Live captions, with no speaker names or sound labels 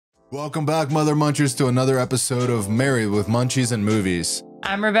Welcome back, Mother Munchers, to another episode of Married with Munchies and Movies.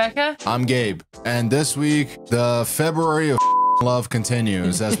 I'm Rebecca. I'm Gabe. And this week, the February of love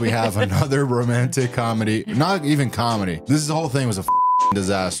continues as we have another romantic comedy. Not even comedy. This whole thing was a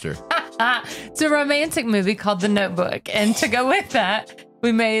disaster. It's a romantic movie called The Notebook. And to go with that,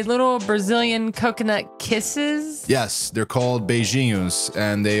 we made little Brazilian coconut kisses. Yes, they're called Beijinhos,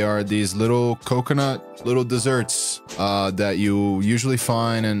 and they are these little coconut little desserts that you usually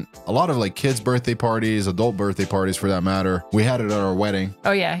find in a lot of like kids' birthday parties, adult birthday parties for that matter. We had it at our wedding.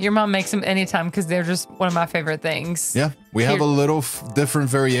 Oh yeah, your mom makes them anytime because they're just one of my favorite things. Yeah, we have a little different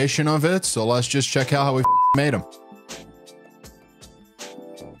variation of it, so let's just check out how we made them.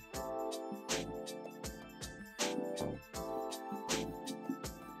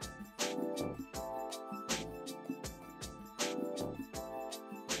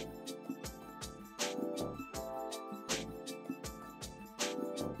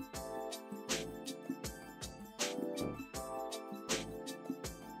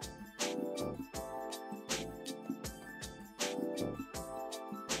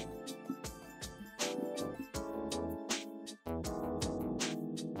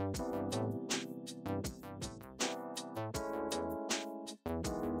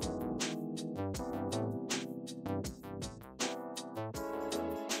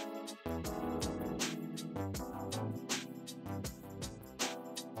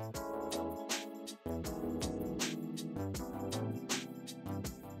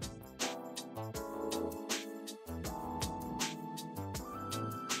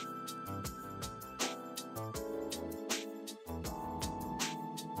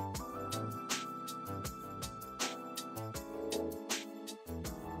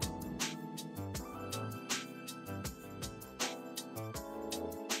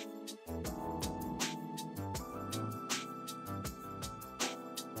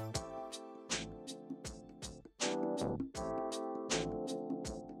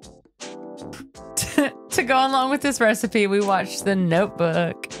 To go along with this recipe, we watched The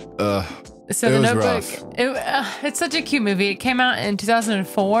Notebook. So The Notebook, it's such a cute movie. It came out in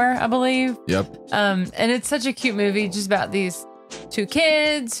 2004, I believe. Yep. And it's such a cute movie, just about these two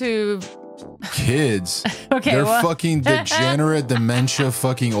kids who... Kids? Okay, they're fucking degenerate, dementia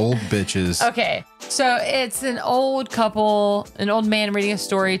fucking old bitches. Okay, so it's an old couple, an old man reading a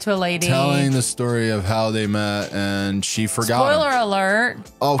story to a lady. Telling the story of how they met and she forgot Spoiler him. alert.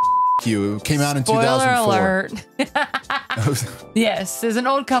 Oh, you. It came out in Spoiler 2004. Alert. Yes, there's an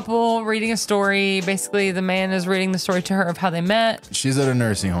old couple reading a story. Basically, the man is reading the story to her of how they met. She's at a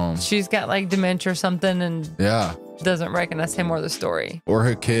nursing home. She's got like dementia or something and doesn't recognize him or the story. Or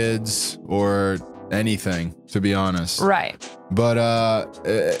her kids or anything, to be honest. Right. But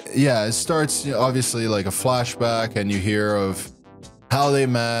yeah, it starts obviously like a flashback and you hear of how they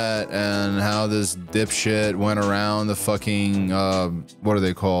met and how this dipshit went around the fucking, what are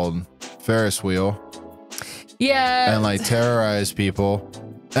they called? Ferris wheel. Yeah. And like terrorized people.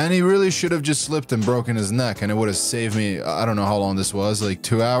 And he really should have just slipped and broken his neck and it would have saved me, I don't know how long this was, like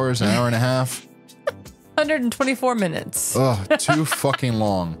 2 hours, an hour and a half? 124 minutes. Ugh, too fucking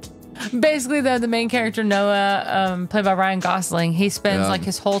long. Basically, though, the main character, Noah, played by Ryan Gosling, he spends like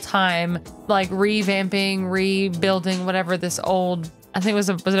his whole time like revamping, rebuilding whatever this old, I think was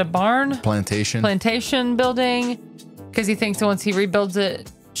it a barn? Plantation building. Because he thinks once he rebuilds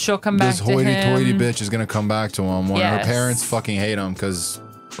it, she'll come back to him. This hoity-toity bitch is going to come back to him when her parents fucking hate him because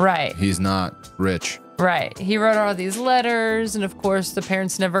he's not rich. Right. He wrote all these letters, and of course, the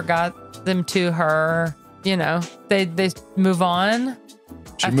parents never got them to her. You know, they move on.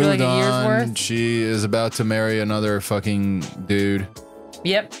 She after moved like a year's on. worth. She is about to marry another fucking dude.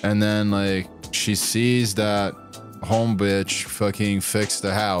 Yep. And then like she sees that home bitch fucking fix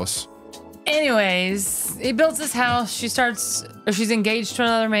the house. Anyways, he builds this house. She's engaged to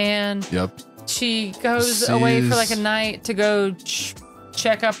another man. Yep. She goes away for like a night to go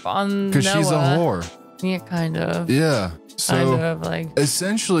check up on Noah. Because she's a whore. Yeah, kind of. Yeah. So kind of like.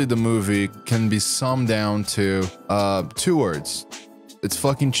 Essentially, the movie can be summed down to 2 words. It's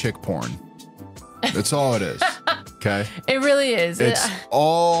fucking chick porn. That's all it is. Okay? It really is. It's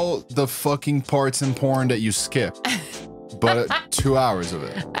all the fucking parts in porn that you skip. But 2 hours of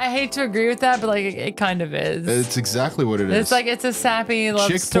it. I hate to agree with that, but like it kind of is. It's exactly what it is. It's like it's a sappy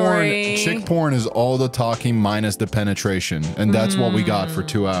love story. Chick porn is all the talking minus the penetration. And that's what we got for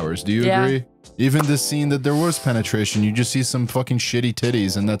 2 hours. Do you agree? Even the scene that there was penetration, you just see some fucking shitty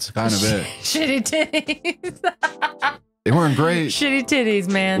titties and that's kind of it. Shitty titties. They weren't great. Shitty titties,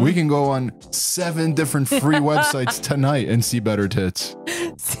 man. We can go on 7 different free websites tonight and see better tits.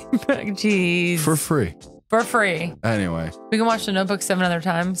 Jeez. For free. For free. Anyway. We can watch The Notebook 7 other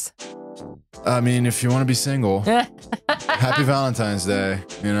times. I mean, if you want to be single, happy Valentine's Day,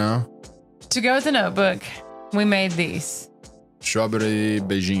 you know? To go with The Notebook, we made these. Strawberry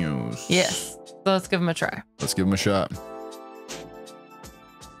Beijinhos. Yes. So let's give them a try. Let's give them a shot.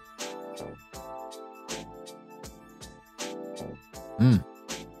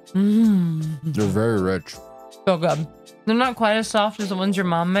 They're very rich. So good. They're not quite as soft as the ones your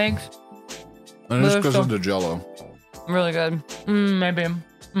mom makes. And it's because of the Jello. Really good. Maybe.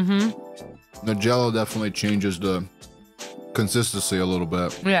 The Jello definitely changes the consistency a little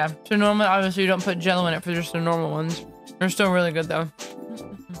bit. Yeah. So normally, obviously, you don't put Jello in it for just the normal ones. They're still really good though.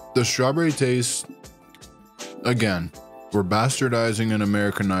 The strawberry taste, again, we're bastardizing and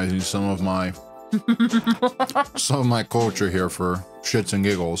Americanizing some of my culture here for shits and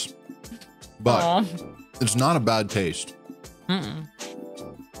giggles. But it's not a bad taste.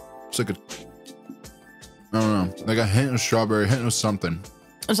 It's like I don't know, like a hint of strawberry, a hint of something.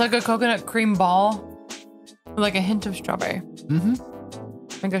 It's like a coconut cream ball with like a hint of strawberry.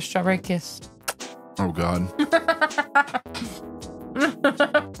 Like a strawberry kiss. Oh God.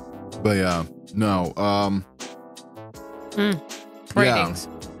 But yeah, no. Ratings.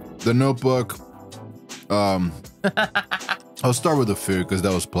 Yeah, The Notebook. I'll start with the food because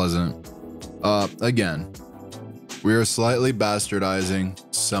that was pleasant. Again, we are slightly bastardizing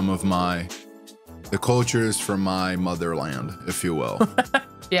some of the cultures from my motherland, if you will.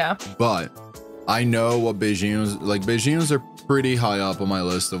 Yeah. But I know what Beijinhos, like Beijinhos are pretty high up on my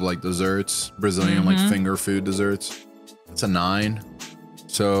list of like desserts, Brazilian like finger food desserts. It's a 9.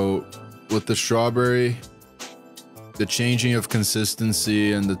 So with the strawberry, the changing of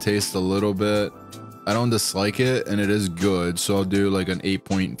consistency and the taste a little bit, I don't dislike it and it is good. So I'll do like an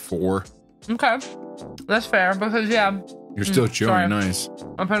 8.4. Okay. That's fair because yeah. You're still chewing, nice.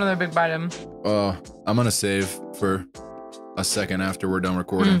 I'll put another big bite in. I'm gonna save for a second after we're done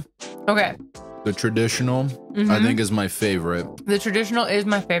recording. Okay. The traditional, I think, is my favorite. The traditional is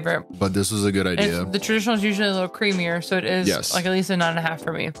my favorite. But this was a good idea. The traditional is usually a little creamier, so it is like at least a 9.5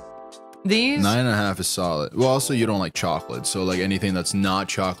 for me. These 9.5 is solid. Well, also you don't like chocolate, so like anything that's not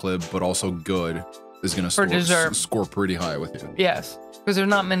chocolate but also good is gonna score pretty high with you. Yes, because there's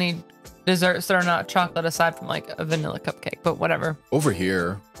not many desserts that are not chocolate aside from like a vanilla cupcake, but whatever. Over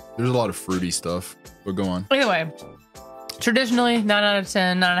here, there's a lot of fruity stuff. But go on. Anyway, traditionally 9 out of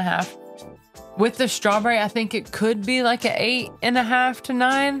 10, 9.5. With the strawberry, I think it could be like an 8.5 to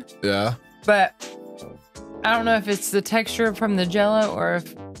 9. Yeah. But I don't know if it's the texture from the Jello or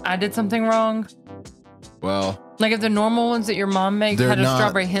if I did something wrong. Well, like if the normal ones that your mom makes had a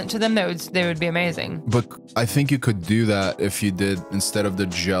strawberry hint to them, they would be amazing. But I think you could do that if you did, instead of the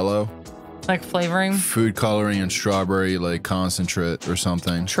Jello, like flavoring, food coloring and strawberry like concentrate or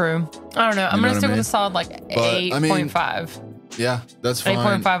something. True. I don't know. I'm gonna stick with a solid like 8.5. Yeah, that's fine.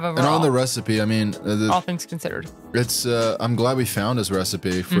 8.5 overall. And on the recipe, I mean, all things considered, it's I'm glad we found this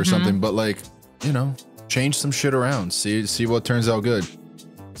recipe for something, but like, you know, change some shit around, see what turns out good.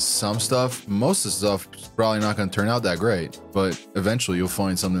 Some stuff, most of the stuff is probably not going to turn out that great, but eventually you'll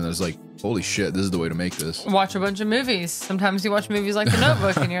find something that's like, holy shit, this is the way to make this. Watch a bunch of movies. Sometimes you watch movies like The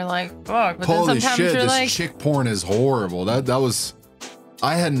Notebook and you're like, fuck. But holy then sometimes shit, you're this like, chick porn is horrible. That was,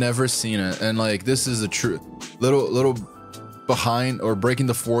 I had never seen it, and like this is a true little behind or breaking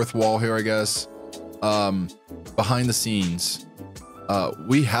the fourth wall here, I guess. Behind the scenes,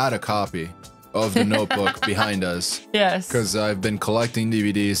 we had a copy of The Notebook behind us. Yes. Because I've been collecting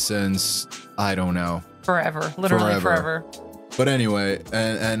DVDs since, I don't know. Forever. Literally forever. But anyway,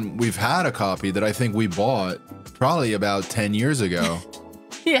 and we've had a copy that I think we bought probably about 10 years ago.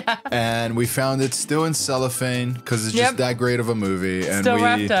 Yeah. And we found it still in cellophane because it's just that great of a movie. And still we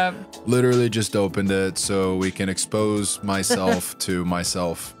wrapped up. Literally just opened it so we can expose myself to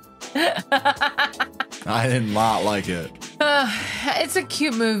myself. I did not like it. It's a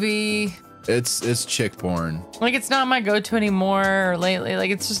cute movie. It's chick porn. Like, it's not my go-to anymore or lately.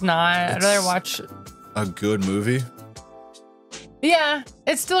 Like, it's just not. I'd rather watch a good movie. Yeah,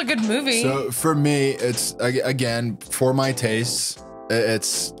 it's still a good movie. So for me, it's, again, for my tastes,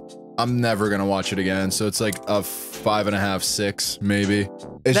 I'm never gonna watch it again. So it's like a 5.5, 6 maybe.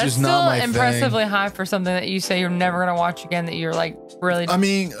 It's That's just not my thing. That's still impressively high for something that you say you're never gonna watch again. That you're like really. I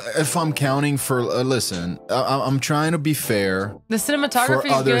mean, if I'm counting for listen, I'm trying to be fair. The cinematography for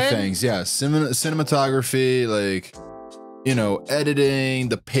is other good. things, yeah, cinematography, like, you know, editing,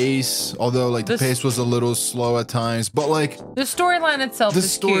 the pace. Although like the pace was a little slow at times, but like the storyline itself. The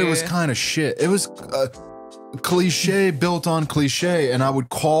story was kind of shit. It was cliche built on cliche, and I would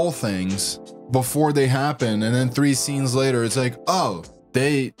call things before they happen, and then 3 scenes later, it's like, oh,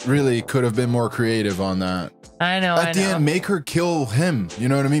 they really could have been more creative on that. I know. At the end, make her kill him. You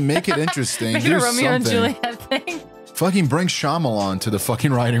know what I mean? Make it interesting. Make it a Romeo and Juliet thing. Fucking bring Shyamalan to the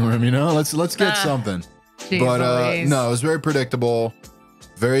fucking writing room. You know, let's get something. But no, it was very predictable,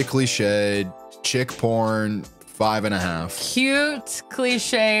 very cliched, chick porn, 5.5. Cute,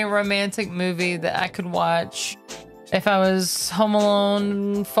 cliche, romantic movie that I could watch if I was home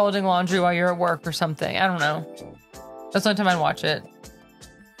alone, folding laundry while you're at work or something. I don't know. That's the only time I'd watch it.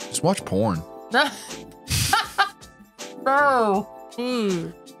 Just watch porn. No.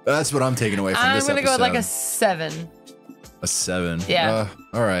 That's what I'm taking away from this episode. I'm gonna go with like a 7. A 7? Yeah.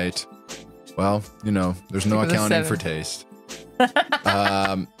 All right. Well, you know, there's no accounting for taste.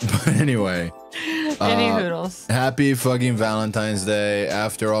 But anyway. Any hoodles. Happy fucking Valentine's Day.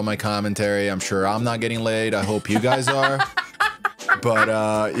 After all my commentary, I'm sure I'm not getting laid. I hope you guys are.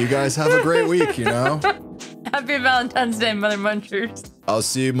 But you guys have a great week, you know? Happy Valentine's Day, Mother Munchers. I'll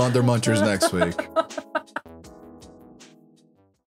see you Mother Munchers next week.